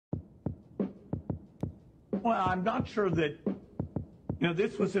Well, I'm not sure that,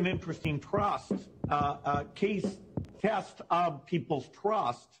 this was an interesting test of people's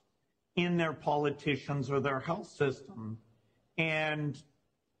trust in their politicians or their health system. And,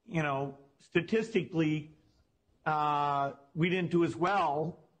 statistically, we didn't do as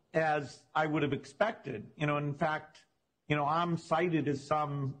well as I would have expected. In fact, I'm cited as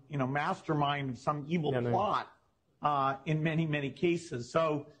some, mastermind of some evil plot in many, many cases.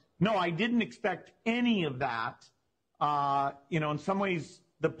 So, no, I didn't expect any of that. In some ways,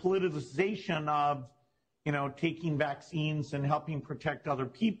 the politicization of, taking vaccines and helping protect other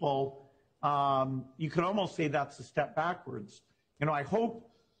people, you could almost say that's a step backwards. I hope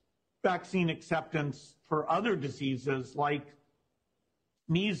vaccine acceptance for other diseases like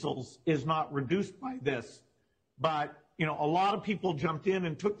measles is not reduced by this. But, a lot of people jumped in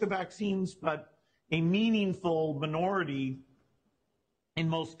and took the vaccines, but a meaningful minority in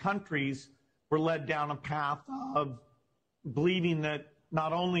most countries were led down a path of believing that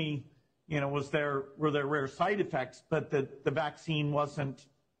not only, were there rare side effects, but that the vaccine wasn't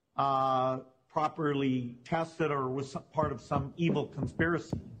properly tested or was part of some evil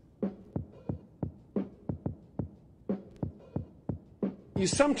conspiracy. You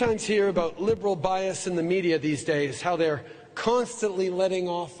sometimes hear about liberal bias in the media these days, how they're constantly letting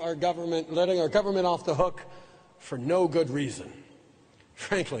our government off the hook for no good reason.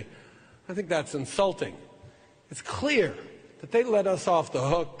 Frankly, I think that's insulting. It's clear that they let us off the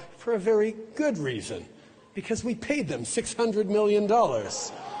hook for a very good reason, because we paid them $600 million.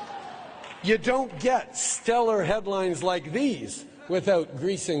 You don't get stellar headlines like these without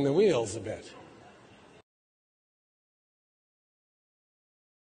greasing the wheels a bit.